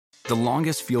The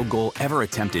longest field goal ever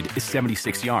attempted is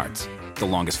 76 yards. The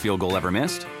longest field goal ever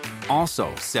missed?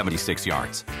 Also 76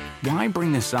 yards. Why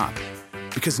bring this up?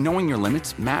 Because knowing your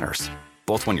limits matters,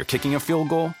 both when you're kicking a field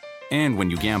goal and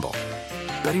when you gamble.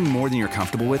 Betting more than you're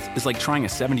comfortable with is like trying a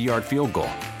 70-yard field goal.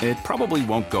 It probably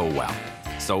won't go well.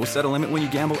 So set a limit when you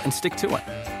gamble and stick to it.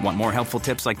 Want more helpful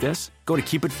tips like this? Go to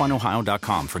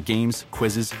keepitfunohio.com for games,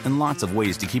 quizzes, and lots of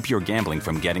ways to keep your gambling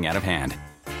from getting out of hand.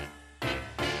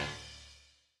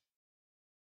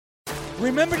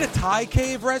 Remember the Thai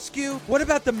cave rescue? What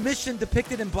about the mission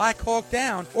depicted in Black Hawk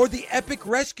Down or the epic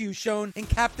rescue shown in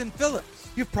Captain Phillips?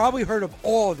 You've probably heard of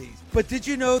all these, but did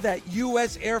you know that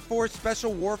U.S. Air Force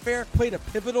Special Warfare played a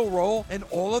pivotal role in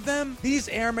all of them? These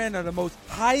airmen are the most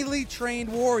highly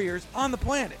trained warriors on the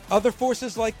planet. Other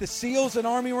forces like the SEALs and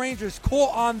Army Rangers call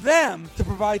on them to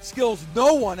provide skills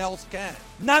no one else can.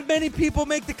 Not many people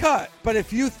make the cut, but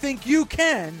if you think you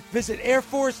can, visit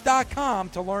airforce.com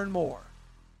to learn more.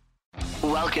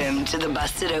 Welcome to the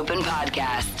Busted Open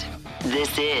Podcast.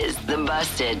 This is the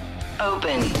Busted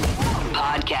Open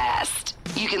Podcast.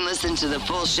 You can listen to the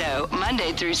full show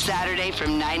Monday through Saturday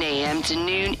from 9 a.m. to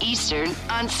noon Eastern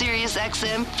on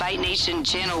SiriusXM Fight Nation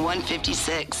Channel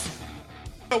 156.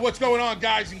 What's going on,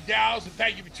 guys and gals? And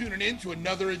thank you for tuning in to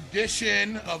another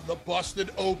edition of the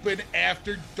Busted Open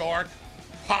After Dark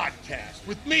Podcast.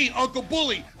 With me, Uncle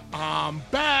Bully. I'm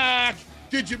back.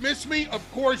 Did you miss me? Of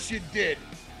course you did.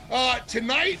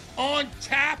 Tonight on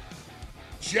tap,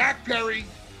 Jack Perry,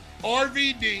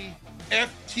 RVD,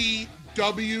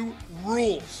 FTW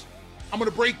rules. I'm going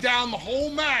to break down the whole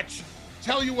match,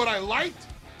 tell you what I liked,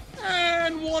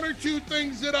 and one or two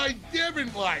things that I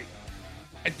didn't like.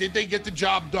 And did they get the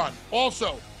job done?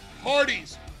 Also,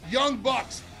 Hardy's, Young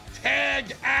Bucks,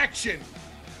 tag action.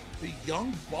 The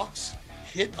Young Bucks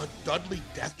hit a Dudley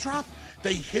Death Drop?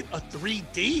 They hit a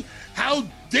 3D? How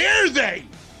dare they?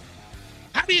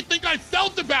 How do you think I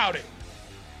felt about it?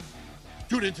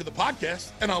 Tune into the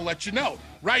podcast, and I'll let you know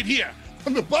right here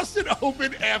on the Busted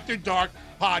Open After Dark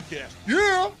Podcast.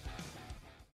 Yeah.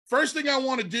 First thing I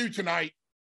want to do tonight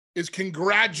is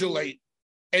congratulate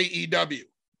AEW.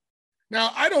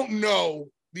 Now, I don't know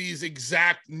these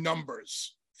exact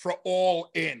numbers for All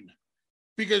In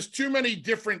because too many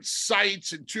different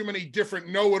sites and too many different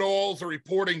know-it-alls are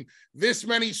reporting this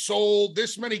many sold,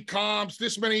 this many comps,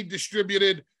 this many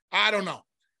distributed. I don't know.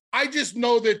 I just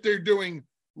know that they're doing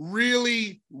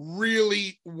really,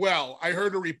 really well. I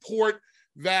heard a report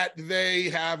that they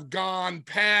have gone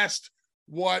past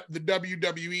what the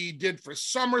WWE did for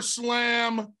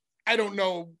SummerSlam. I don't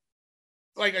know.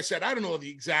 Like I said, I don't know the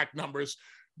exact numbers,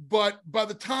 but by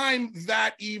the time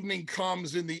that evening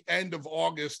comes in the end of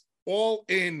August, All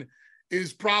In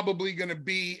is probably going to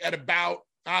be at about,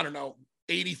 I don't know,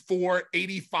 84,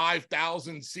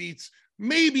 85,000 seats,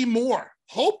 maybe more.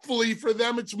 Hopefully for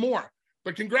them, it's more.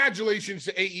 But congratulations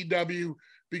to AEW,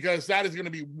 because that is going to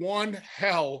be one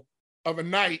hell of a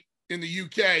night in the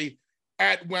UK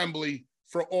at Wembley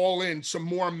for All In. Some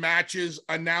more matches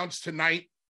announced tonight.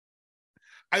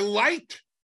 I liked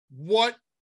what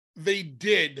they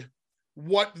did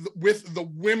with the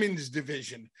women's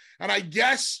division. And I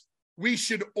guess we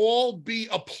should all be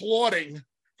applauding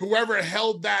whoever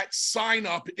held that sign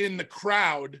up in the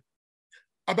crowd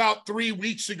about 3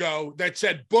 weeks ago that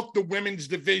said, book the women's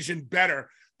division better,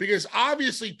 because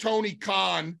obviously Tony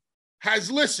Khan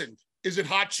has listened. Is it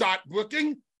hot shot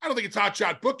booking? I don't think it's hot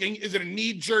shot booking. Is it a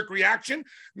knee-jerk reaction?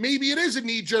 Maybe it is a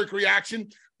knee-jerk reaction,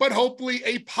 but hopefully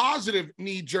a positive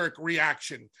knee-jerk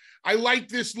reaction. I like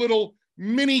this little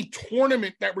mini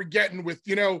tournament that we're getting with,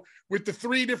 with the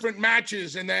 3 different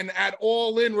matches. And then at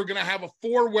All In, we're going to have a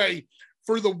 4-way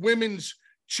for the women's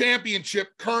championship,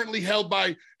 currently held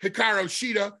by Hikaru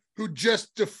Shida, who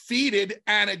just defeated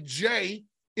Anna Jay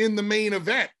in the main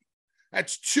event.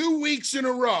 That's 2 weeks in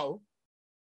a row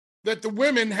that the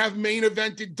women have main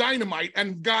evented Dynamite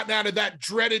and gotten out of that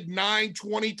dreaded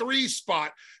 923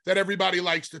 spot that everybody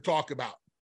likes to talk about.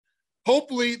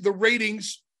 Hopefully the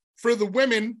ratings for the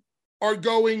women are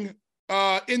going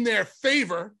in their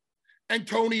favor, and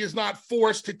Tony is not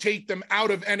forced to take them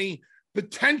out of any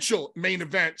potential main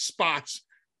event spots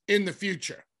in the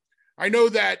future. I know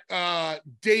that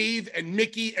Dave and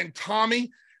Mickey and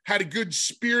Tommy had a good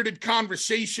spirited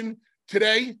conversation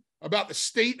today about the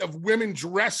state of women's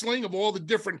wrestling of all the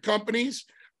different companies,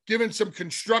 giving some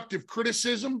constructive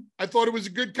criticism. I thought it was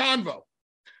a good convo.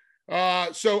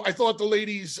 So I thought the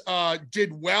ladies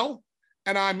did well,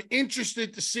 and I'm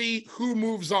interested to see who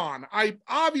moves on. I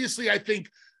think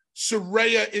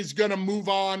Saraya is going to move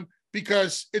on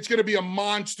because it's going to be a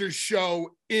monster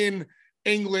show in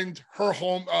England, her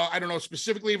home. I don't know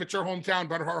specifically if it's her hometown,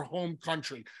 but her home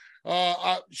country.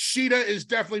 Sheeta is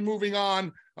definitely moving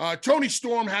on. Tony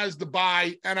Storm has the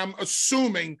bye, and I'm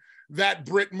assuming that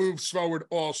Britt moves forward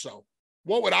also.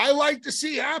 What would I like to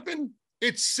see happen?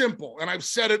 It's simple, and I've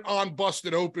said it on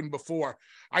Busted Open before.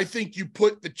 I think you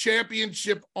put the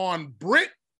championship on Britt,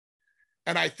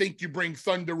 and I think you bring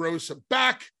Thunder Rosa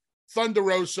back. Thunder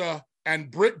Rosa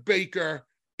and Britt Baker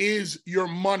is your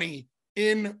money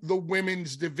in the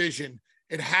women's division.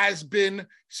 It has been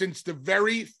since the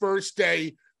very first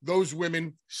day those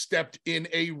women stepped in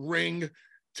a ring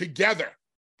together.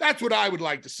 That's what I would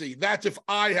like to see. That's if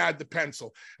I had the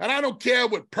pencil. And I don't care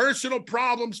what personal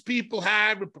problems people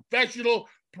had, what professional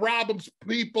problems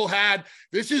people had.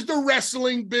 This is the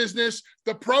wrestling business,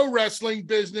 the pro wrestling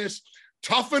business.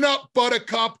 Toughen up,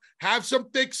 Buttercup, have some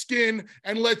thick skin,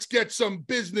 and let's get some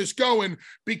business going,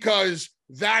 because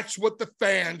that's what the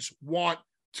fans want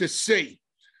to see.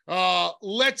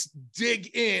 Let's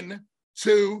dig in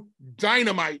to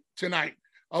Dynamite tonight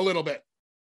a little bit.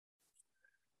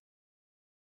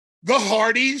 The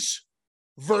Hardys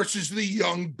versus the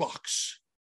Young Bucks.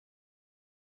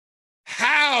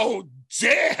 How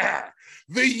dare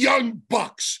the Young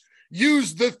Bucks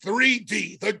use the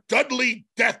 3D, the Dudley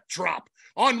Death Drop,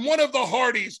 on one of the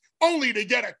Hardys only to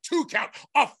get a 2 count,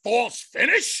 a false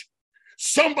finish?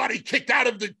 Somebody kicked out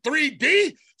of the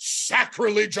 3D?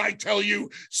 Sacrilege, I tell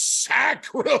you,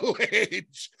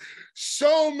 sacrilege.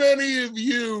 So many of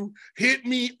you hit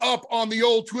me up on the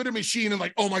old Twitter machine and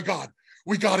like, oh my God,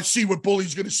 we got to see what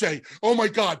Bully's going to say. Oh my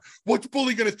God, what's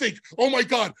Bully going to think? Oh my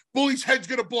God, Bully's head's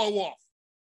going to blow off.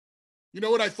 You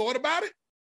know what I thought about it?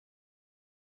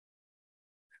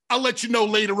 I'll let you know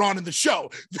later on in the show.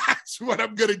 That's what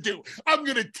I'm going to do. I'm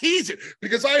going to tease it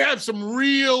because I have some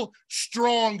real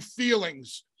strong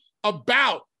feelings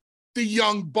about the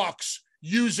Young Bucks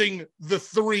using the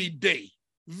 3D.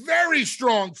 Very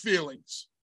strong feelings.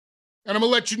 And I'm going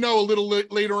to let you know a little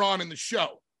later on in the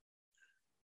show.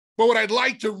 But what I'd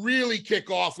like to really kick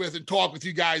off with and talk with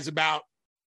you guys about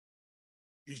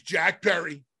is Jack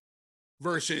Perry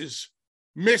versus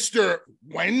Mr.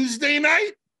 Wednesday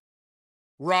Night,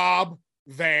 Rob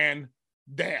Van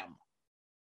Dam.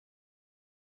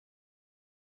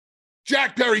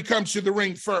 Jack Perry comes to the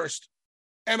ring first,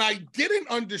 and I didn't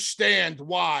understand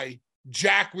why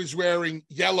Jack was wearing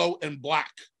yellow and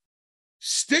black.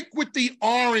 Stick with the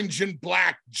orange and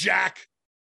black, Jack.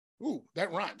 Ooh,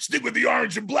 that rhymes. Stick with the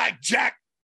orange and black, Jack.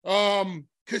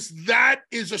 Because that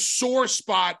is a sore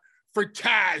spot for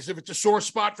Taz. If it's a sore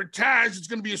spot for Taz, it's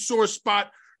going to be a sore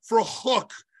spot for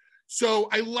Hook. So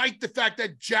I like the fact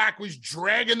that Jack was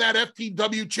dragging that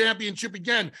FTW championship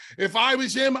again. If I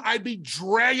was him, I'd be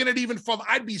dragging it even further.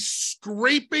 I'd be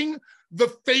scraping the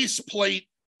faceplate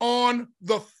on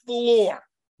the floor.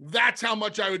 That's how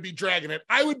much I would be dragging it.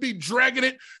 I would be dragging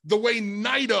it the way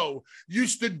Naito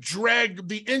used to drag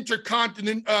the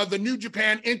the New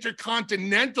Japan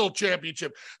Intercontinental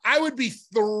Championship. I would be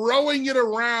throwing it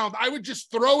around. I would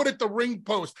just throw it at the ring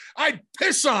post. I'd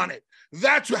piss on it.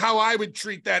 That's how I would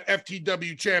treat that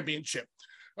FTW championship.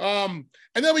 And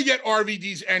then we get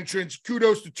RVD's entrance.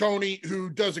 Kudos to Tony,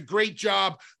 who does a great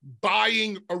job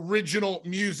buying original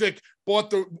music,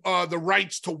 bought the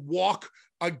rights to Walk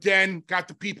again, got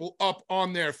the people up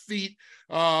on their feet.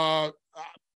 Rob's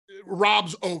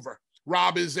over.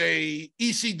 Rob is a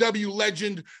ECW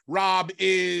legend. Rob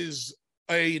is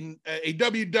a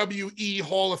WWE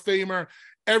Hall of Famer.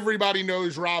 Everybody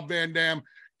knows Rob Van Dam.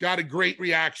 Got a great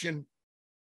reaction.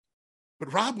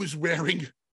 But Rob was wearing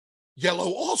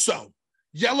yellow also.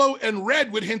 Yellow and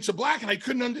red with hints of black, and I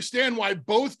couldn't understand why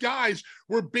both guys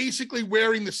were basically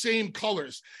wearing the same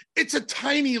colors. It's a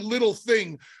tiny little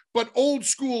thing, but old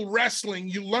school wrestling,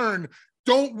 you learn,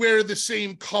 don't wear the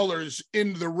same colors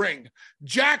in the ring.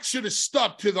 Jack should have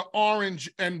stuck to the orange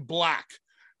and black.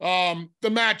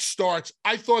 The match starts.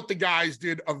 I thought the guys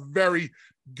did a very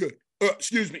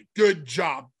good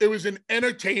job. It was an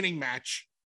entertaining match.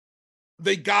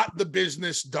 They got the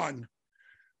business done.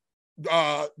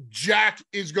 Jack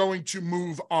is going to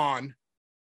move on.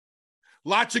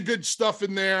 Lots of good stuff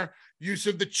in there. Use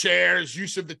of the chairs,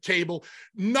 use of the table.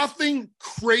 Nothing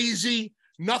crazy,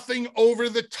 nothing over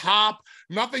the top,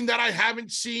 nothing that I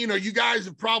haven't seen or you guys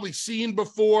have probably seen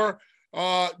before.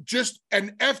 Just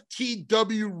an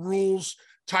FTW rules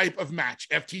type of match.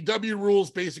 FTW rules,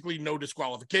 basically no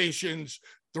disqualifications.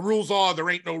 The rules are there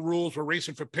ain't no rules. We're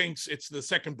racing for pinks. It's the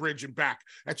second bridge and back.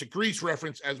 That's a Grease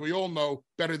reference, as we all know,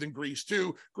 better than Grease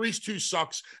 2. Grease 2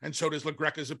 sucks, and so does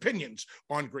LaGreca's opinions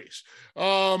on Grease.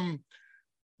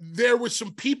 There were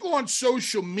some people on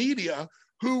social media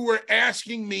who were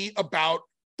asking me about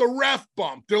the ref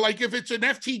bump. They're like, if it's an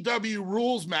FTW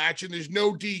rules match and there's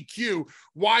no DQ,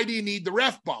 why do you need the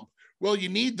ref bump? Well, you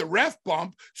need the ref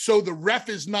bump so the ref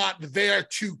is not there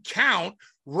to count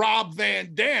Rob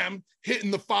Van Dam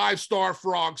hitting the 5-star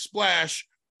frog splash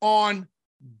on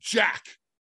Jack.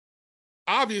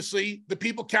 Obviously, the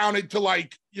people counted to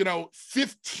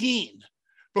 15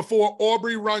 before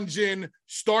Aubrey runs in,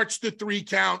 starts the 3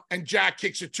 count, and Jack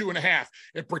kicks a 2.5.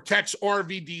 It protects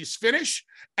RVD's finish,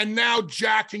 and now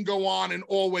Jack can go on and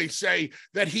always say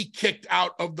that he kicked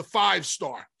out of the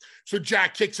 5-star. So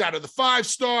Jack kicks out of the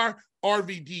 5-star,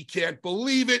 RVD can't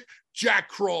believe it, Jack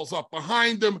crawls up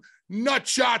behind him, nut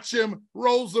shots him,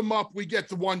 rolls him up, we get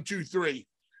the 1, 2, 3.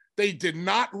 They did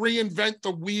not reinvent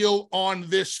the wheel on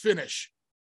this finish,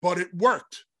 but it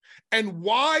worked. And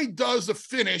why does a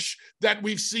finish that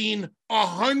we've seen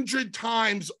 100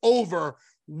 times over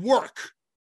work?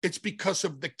 It's because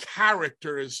of the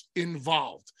characters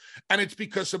involved. And it's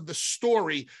because of the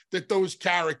story that those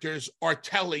characters are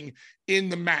telling in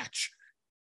the match.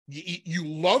 You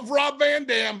love Rob Van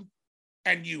Dam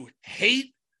and you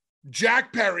hate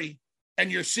Jack Perry, and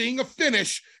you're seeing a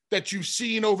finish that you've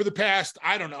seen over the past,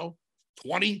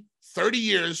 20, 30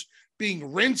 years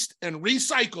being rinsed and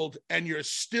recycled, and you're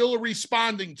still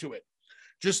responding to it.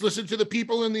 Just listen to the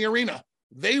people in the arena.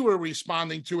 They were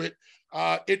responding to it.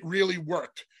 It really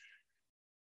worked.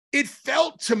 It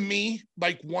felt to me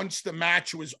like once the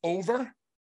match was over,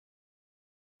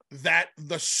 that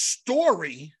the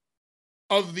story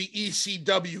of the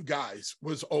ECW guys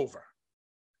was over.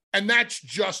 And that's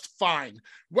just fine.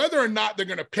 Whether or not they're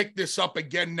going to pick this up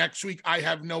again next week, I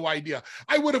have no idea.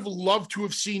 I would have loved to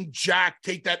have seen Jack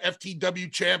take that FTW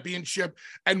championship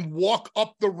and walk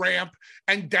up the ramp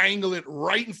and dangle it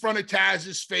right in front of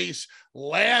Taz's face,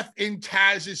 laugh in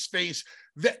Taz's face.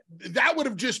 That would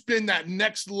have just been that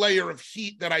next layer of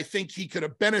heat that I think he could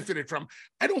have benefited from.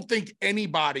 I don't think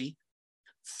anybody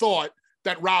thought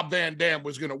that Rob Van Dam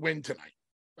was going to win tonight.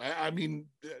 I mean,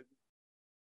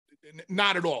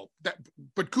 not at all.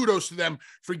 But kudos to them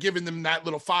for giving them that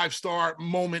little 5-star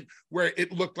moment where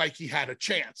it looked like he had a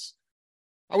chance.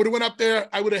 I would have went up there,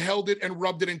 I would have held it and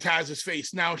rubbed it in Taz's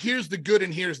face. Now, here's the good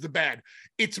and here's the bad.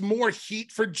 It's more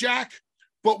heat for Jack,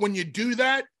 but when you do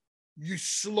that, you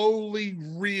slowly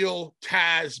reel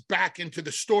Taz back into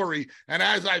the story. And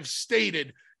as I've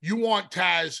stated, you want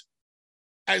Taz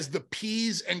as the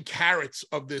peas and carrots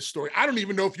of this story. I don't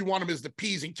even know if you want him as the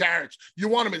peas and carrots. You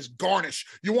want him as garnish.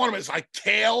 You want him as like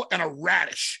kale and a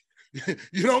radish.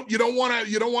 You don't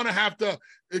want to have to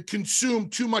consume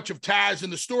too much of Taz in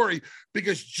the story,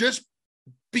 because just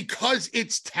because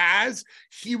it's Taz,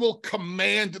 he will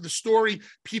command the story.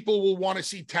 People will want to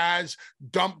see Taz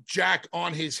dump Jack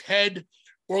on his head,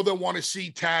 or they'll want to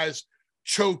see Taz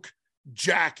choke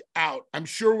Jack out. I'm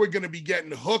sure we're going to be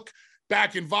getting Hook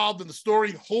back involved in the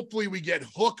story. Hopefully we get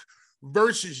Hook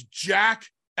versus Jack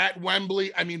at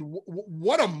Wembley. I mean,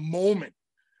 what a moment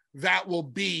that will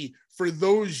be for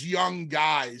those young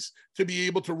guys to be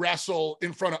able to wrestle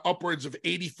in front of upwards of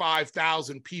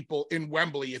 85,000 people in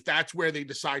Wembley. If that's where they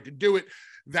decide to do it,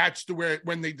 that's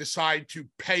when they decide to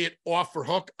pay it off for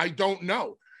Hook. I don't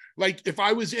know. Like, if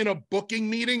I was in a booking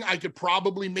meeting, I could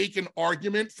probably make an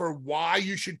argument for why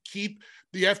you should keep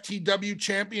the FTW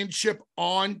championship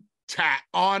on Jack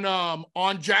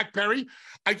Perry.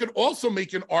 I could also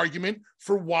make an argument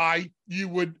for why you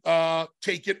would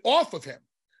take it off of him.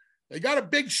 They got a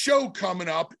big show coming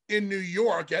up in New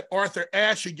York at Arthur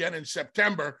Ashe again in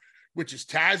September, which is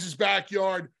Taz's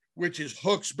backyard, which is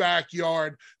Hook's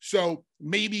backyard. So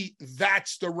maybe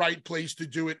that's the right place to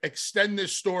do it. Extend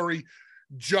this story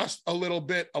just a little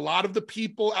bit. A lot of the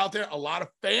people out there, a lot of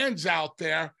fans out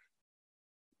there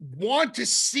want to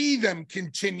see them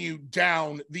continue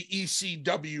down the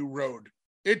ECW road.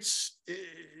 It's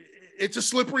a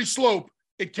slippery slope.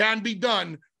 It can be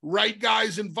done. Right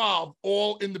guys involved,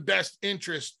 all in the best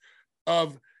interest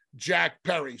of Jack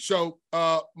Perry. So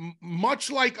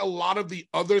much like a lot of the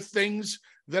other things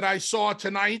that I saw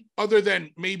tonight, other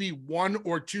than maybe one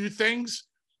or two things,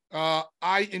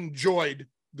 I enjoyed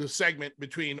the segment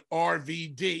between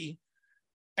RVD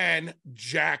and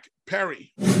Jack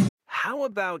Perry. How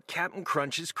about Captain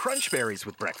Crunch's Crunch Berries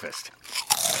with breakfast?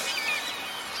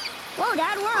 Whoa,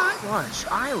 Dad, we're on Crunch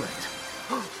Island.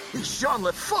 It's Jean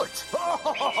Lefoot.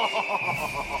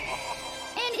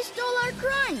 And he stole our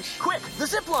crunch. Quick, the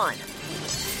zip line.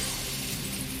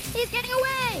 He's getting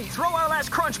away. Throw our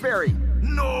last Crunch Berry.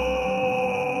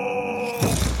 No!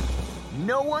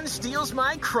 No one steals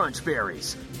my Crunch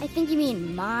Berries. I think you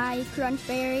mean my Crunch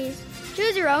Berries.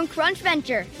 Choose your own Crunch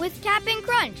venture with Cap'n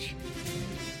Crunch.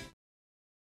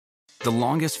 The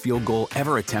longest field goal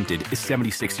ever attempted is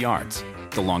 76 yards.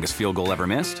 The longest field goal ever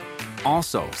missed?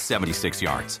 Also 76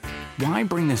 yards. Why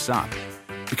bring this up?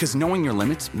 Because knowing your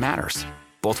limits matters,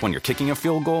 both when you're kicking a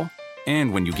field goal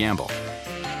and when you gamble.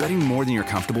 Betting more than you're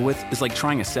comfortable with is like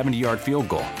trying a 70-yard field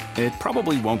goal. It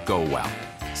probably won't go well.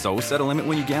 So set a limit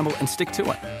when you gamble and stick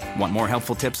to it. Want more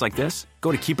helpful tips like this?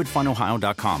 Go to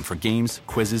keepitfunohio.com for games,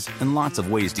 quizzes, and lots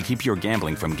of ways to keep your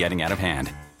gambling from getting out of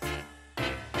hand.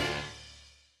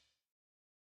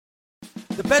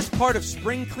 The best part of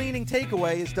spring cleaning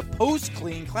takeaway is the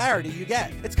post-clean clarity you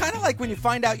get. It's kind of like when you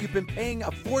find out you've been paying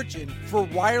a fortune for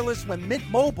wireless when Mint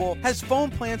Mobile has phone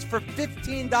plans for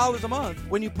 $15 a month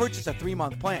when you purchase a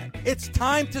 3-month plan. It's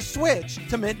time to switch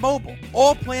to Mint Mobile.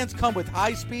 All plans come with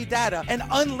high-speed data and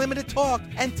unlimited talk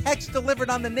and text delivered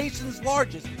on the nation's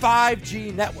largest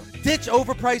 5G network. Ditch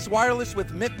overpriced wireless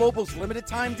with Mint Mobile's limited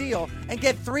time deal and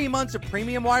get 3 months of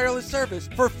premium wireless service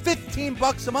for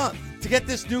 $15 a month. To get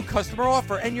this new customer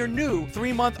offer and your new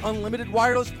 3-month unlimited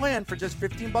wireless plan for just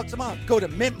 $15 a month, go to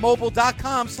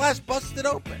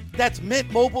mintmobile.com/bustedopen. That's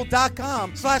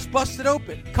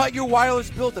mintmobile.com/bustedopen. Cut your wireless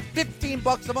bill to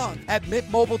 $15 a month at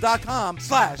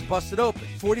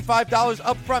mintmobile.com/bustedopen. $45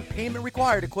 upfront payment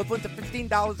required, equivalent to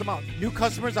 $15 a month. New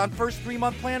customers on first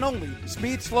 3-month plan only.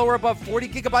 Speed slower above 40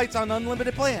 gigabytes on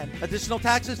unlimited plan. Additional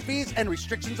taxes, fees, and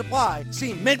restrictions apply.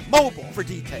 See Mint Mobile for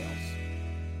details.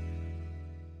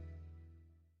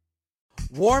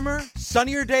 Warmer,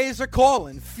 sunnier days are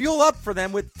calling. Fuel up for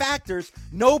them with Factor's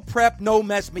no prep, no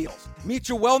mess meals. Meet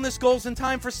your wellness goals in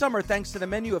time for summer thanks to the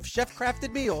menu of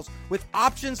chef-crafted meals with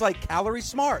options like Calorie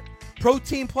Smart,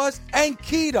 Protein Plus, and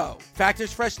Keto.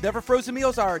 Factor's fresh, never frozen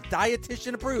meals are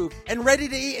dietitian approved and ready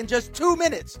to eat in just 2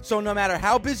 minutes. So no matter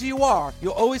how busy you are,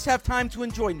 you'll always have time to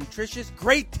enjoy nutritious,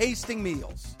 great tasting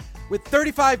meals. With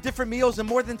 35 different meals and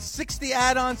more than 60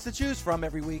 add-ons to choose from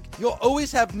every week, you'll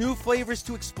always have new flavors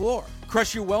to explore.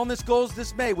 Crush your wellness goals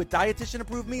this May with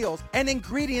dietitian-approved meals and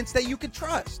ingredients that you can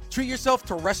trust. Treat yourself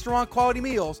to restaurant-quality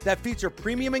meals that feature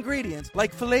premium ingredients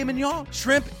like filet mignon,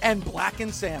 shrimp, and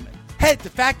blackened salmon. Head to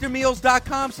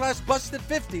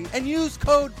factormeals.com/busted50 and use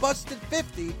code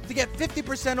busted50 to get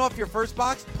 50% off your first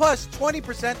box plus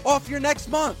 20% off your next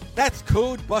month. That's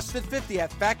code busted50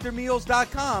 at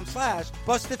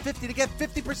factormeals.com/busted50 to get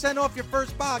 50% off your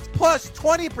first box plus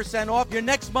 20% off your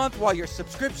next month while your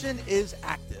subscription is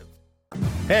active.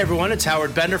 Hey everyone, it's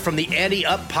Howard Bender from the Ante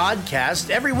Up Podcast.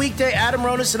 Every weekday, Adam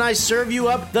Ronis and I serve you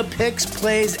up the picks,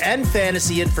 plays, and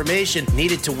fantasy information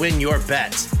needed to win your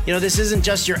bets. You know, this isn't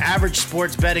just your average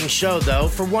sports betting show, though,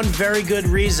 for one very good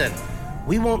reason.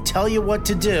 We won't tell you what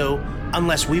to do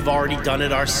unless we've already done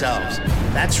it ourselves.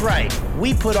 That's right.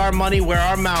 We put our money where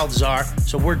our mouths are,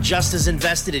 so we're just as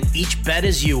invested in each bet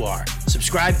as you are.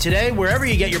 Subscribe today wherever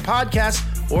you get your podcasts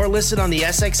or listen on the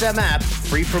SXM app,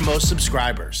 free for most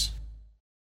subscribers.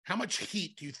 How much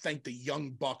heat do you think the Young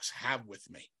Bucks have with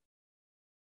me?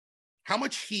 How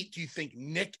much heat do you think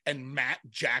Nick and Matt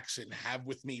Jackson have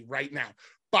with me right now?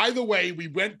 By the way, we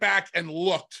went back and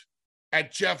looked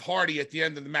at Jeff Hardy at the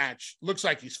end of the match. Looks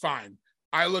like he's fine.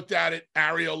 I looked at it.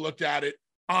 Ariel looked at it.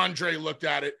 Andre looked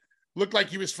at it. Looked like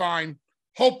he was fine.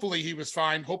 Hopefully he was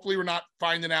fine. Hopefully we're not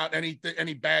finding out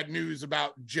any bad news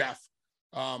about Jeff.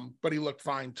 But he looked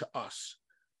fine to us.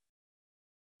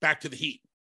 Back to the Heat.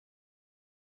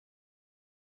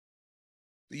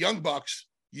 The Young Bucks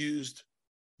used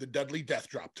the Dudley Death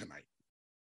Drop tonight,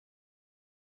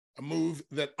 a move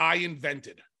that I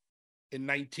invented in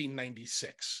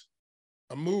 1996,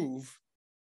 a move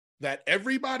that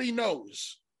everybody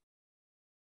knows.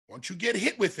 Once you get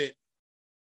hit with it,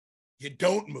 you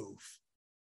don't move.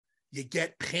 You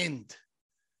get pinned,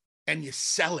 and you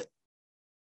sell it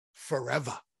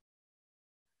forever.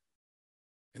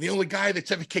 And the only guy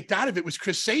that's ever kicked out of it was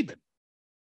Chris Sabin.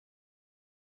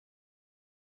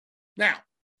 Now,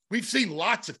 we've seen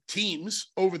lots of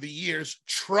teams over the years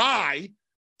try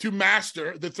to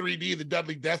master the 3D, the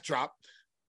Dudley Death Drop.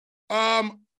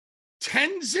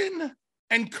 Tenzin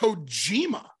and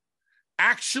Kojima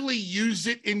actually use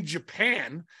it in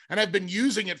Japan and have been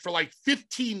using it for like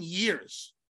 15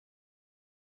 years.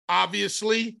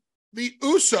 Obviously, the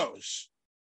Usos,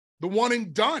 the one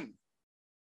and done,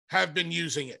 have been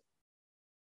using it.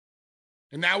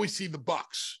 And now we see the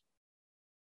Bucks.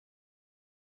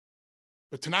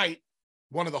 But tonight,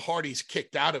 one of the Hardys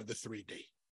kicked out of the 3D.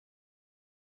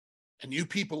 And you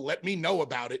people let me know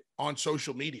about it on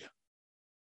social media.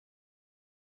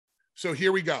 So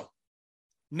here we go.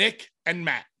 Nick and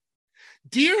Matt.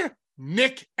 Dear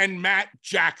Nick and Matt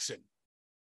Jackson,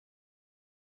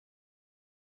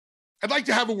 I'd like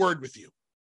to have a word with you.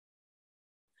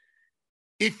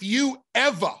 If you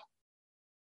ever,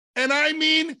 and I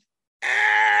mean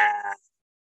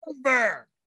ever,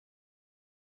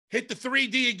 hit the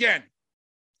 3D again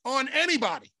on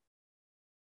anybody,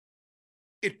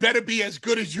 it better be as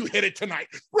good as you hit it tonight.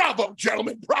 Bravo,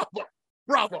 gentlemen. Bravo.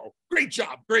 Bravo. Great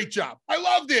job. Great job. I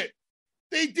loved it.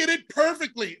 They did it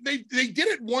perfectly. They did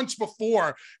it once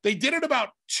before. They did it about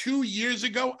 2 years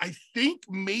ago. I think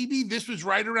maybe this was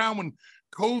right around when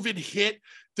COVID hit.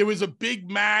 There was a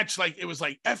big match. Like it was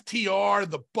like FTR,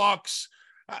 the Bucks.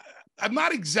 I'm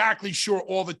not exactly sure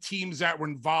all the teams that were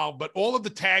involved, but all of the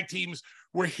tag teams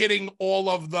were hitting all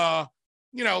of the,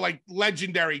 like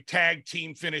legendary tag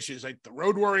team finishes. Like the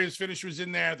Road Warriors finish was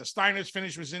in there. The Steiners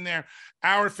finish was in there.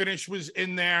 Our finish was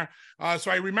in there.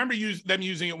 So I remember them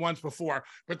using it once before,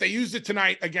 but they used it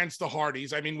tonight against the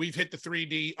Hardys. I mean, we've hit the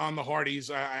 3D on the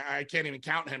Hardys. I can't even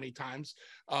count how many times.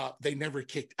 They never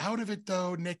kicked out of it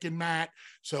though, Nick and Matt.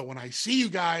 So when I see you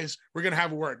guys, we're going to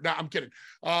have a word. No, I'm kidding.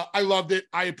 I loved it.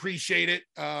 I appreciate it.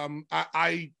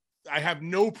 I have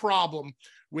no problem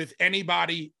with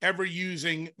anybody ever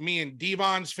using me and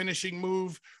Devon's finishing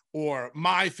move or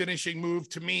my finishing move.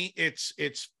 To me, it's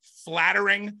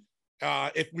flattering.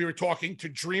 If we were talking to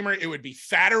Dreamer, it would be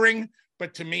fattering.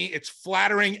 But to me, it's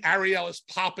flattering. Ariel is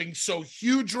popping so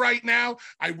huge right now.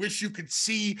 I wish you could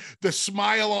see the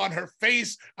smile on her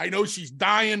face. I know she's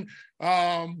dying.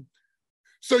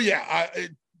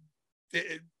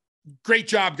 Great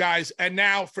job, guys. And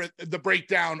now for the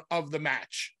breakdown of the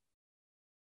match.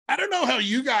 I don't know how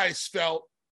you guys felt,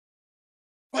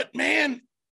 but man,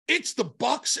 it's the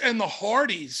Bucks and the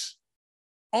Hardys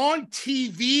on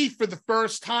TV for the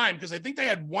first time, because I think they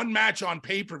had one match on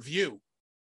pay-per-view.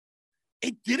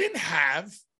 It didn't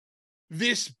have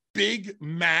this big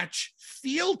match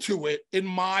feel to it in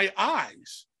my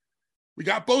eyes. We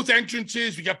got both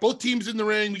entrances. We got both teams in the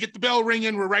ring. We get the bell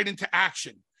ringing. We're right into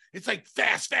action. It's like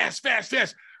fast, fast, fast,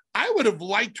 fast. I would have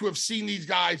liked to have seen these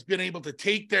guys been able to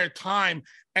take their time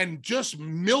and just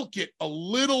milk it a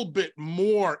little bit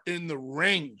more in the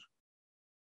ring.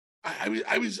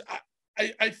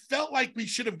 I felt like we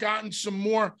should have gotten some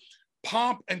more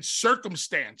pomp and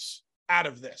circumstance out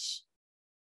of this.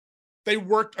 They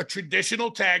worked a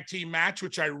traditional tag team match,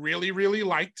 which I really, really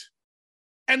liked.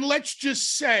 And let's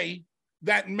just say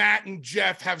that Matt and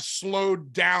Jeff have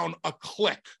slowed down a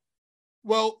click.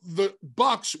 Well, the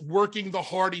Bucks working the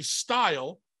Hardy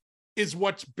style is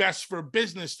what's best for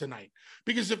business tonight.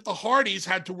 Because if the Hardys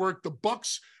had to work the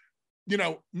Bucks,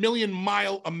 million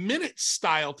mile a minute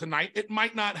style tonight, it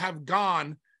might not have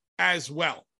gone as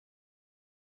well.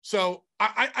 So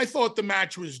I thought the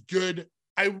match was good.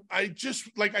 I just,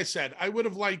 like I said, I would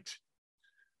have liked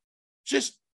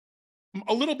just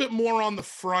a little bit more on the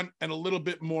front and a little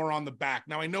bit more on the back.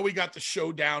 Now, I know we got the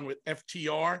showdown with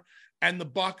FTR and the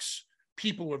Bucks.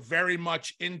 People were very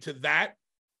much into that.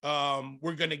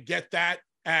 We're going to get that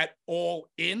at All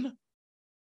In.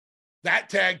 That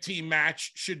tag team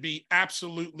match should be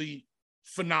absolutely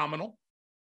phenomenal.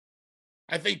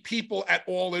 I think people at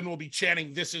All In will be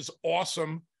chanting, "This is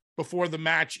awesome," before the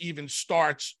match even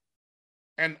starts.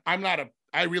 And I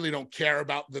really don't care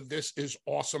about the "this is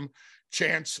awesome"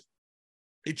 chants.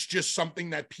 It's just something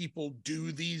that people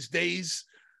do these days.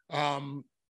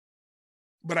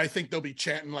 But I think they'll be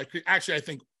chanting I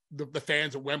think the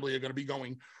fans of Wembley are going to be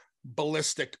going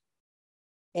ballistic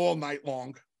all night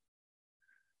long.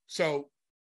 So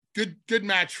good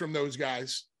match from those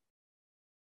guys.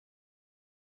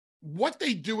 What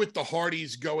they do with the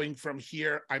Hardys going from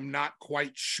here, I'm not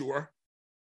quite sure.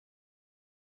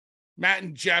 Matt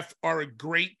and Jeff are a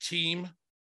great team,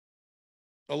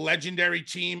 a legendary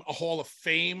team, a Hall of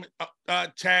Fame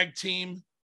tag team.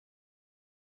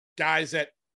 Guys that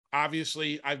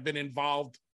obviously I've been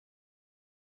involved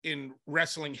in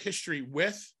wrestling history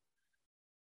with.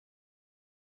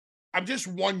 I'm just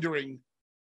wondering,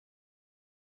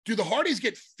 do the Hardys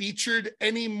get featured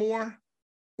anymore,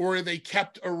 or are they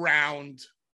kept around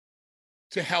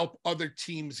to help other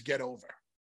teams get over?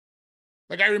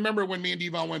 Like, I remember when me and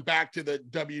Devon went back to the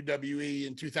WWE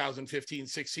in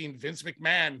 2015-16, Vince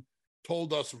McMahon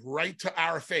told us right to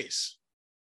our face,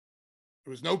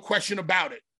 there was no question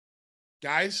about it,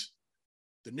 guys,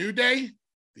 the New Day,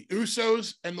 the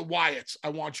Usos, and the Wyatts, I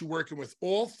want you working with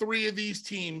all three of these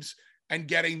teams and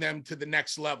getting them to the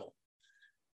next level.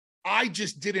 I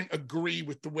just didn't agree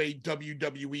with the way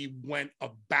WWE went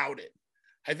about it.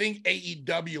 I think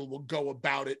AEW will go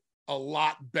about it a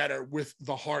lot better with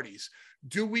the Hardys.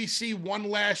 Do we see one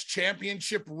last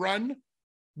championship run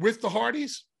with the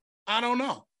Hardys? I don't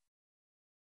know.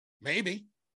 Maybe.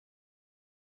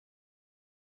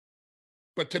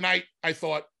 But tonight, I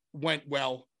thought went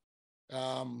well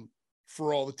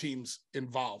for all the teams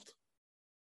involved.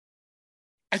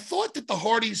 I thought that the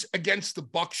Hardys against the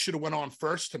Bucks should have went on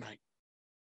first tonight.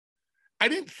 I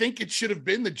didn't think it should have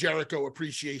been the Jericho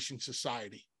Appreciation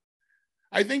Society.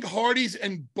 I think Hardys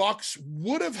and Bucks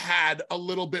would have had a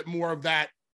little bit more of that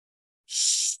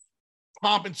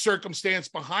pomp and circumstance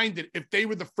behind it if they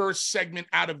were the first segment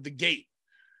out of the gate.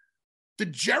 The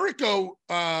Jericho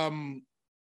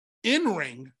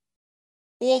in-ring,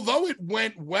 although it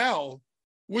went well,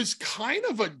 was kind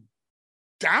of a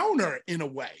downer in a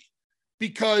way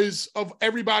because of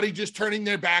everybody just turning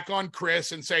their back on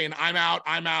Chris and saying, I'm out.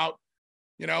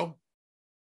 You know,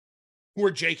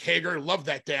 poor Jake Hager, loved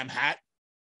that damn hat.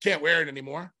 Can't wear it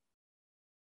anymore.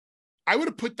 I would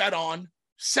have put that on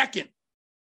second.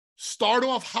 Start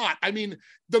off hot. I mean,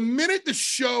 the minute the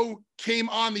show came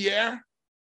on the air,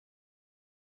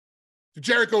 the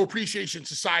Jericho Appreciation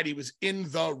Society was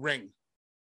in the ring.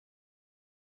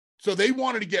 So they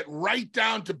wanted to get right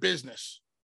down to business,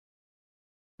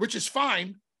 which is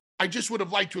fine. I just would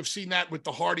have liked to have seen that with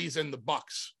the Hardys and the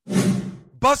Bucks.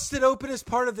 Busted Open is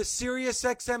part of the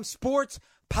SiriusXM Sports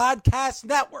Podcast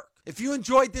Network. If you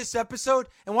enjoyed this episode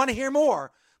and want to hear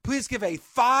more, please give a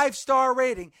 5-star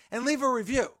rating and leave a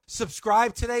review.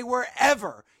 Subscribe today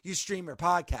wherever you stream your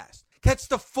podcast. Catch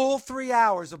the full 3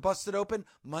 hours of Busted Open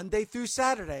Monday through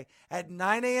Saturday at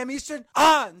 9 a.m. Eastern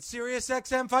on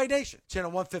SiriusXM Fight Nation, channel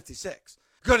 156.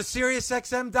 Go to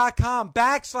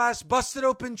SiriusXM.com/Busted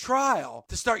Open Trial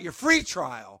to start your free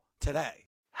trial today.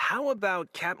 How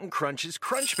about Captain Crunch's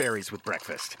Crunch Berries with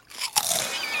breakfast?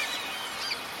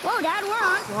 Whoa, Dad, we're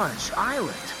on Crunch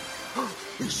Island.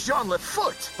 He's Jean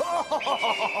Lafoot.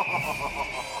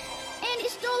 And he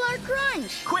stole our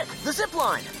crunch. Quick, the zip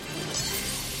line.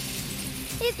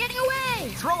 He's getting away.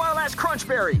 Throw our last Crunch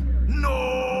Berry.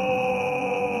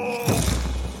 No!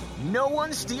 No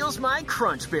one steals my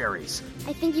Crunch Berries.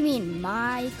 I think you mean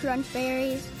my crunch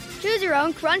berries. Choose your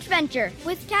own crunch venture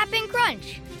with Cap'n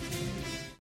Crunch.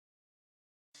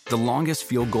 The longest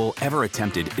field goal ever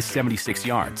attempted is 76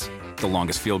 yards. The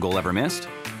longest field goal ever missed?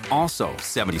 Also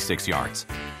 76 yards.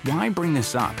 Why bring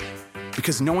this up?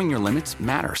 Because knowing your limits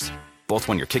matters, both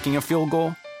when you're kicking a field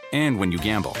goal and when you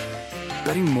gamble.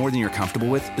 Betting more than you're comfortable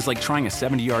with is like trying a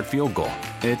 70-yard field goal.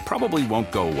 It probably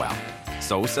won't go well.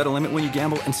 So set a limit when you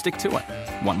gamble and stick to it.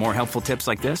 Want more helpful tips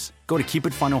like this? Go to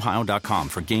keepitfunohio.com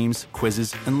for games,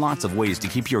 quizzes, and lots of ways to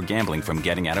keep your gambling from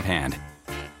getting out of hand.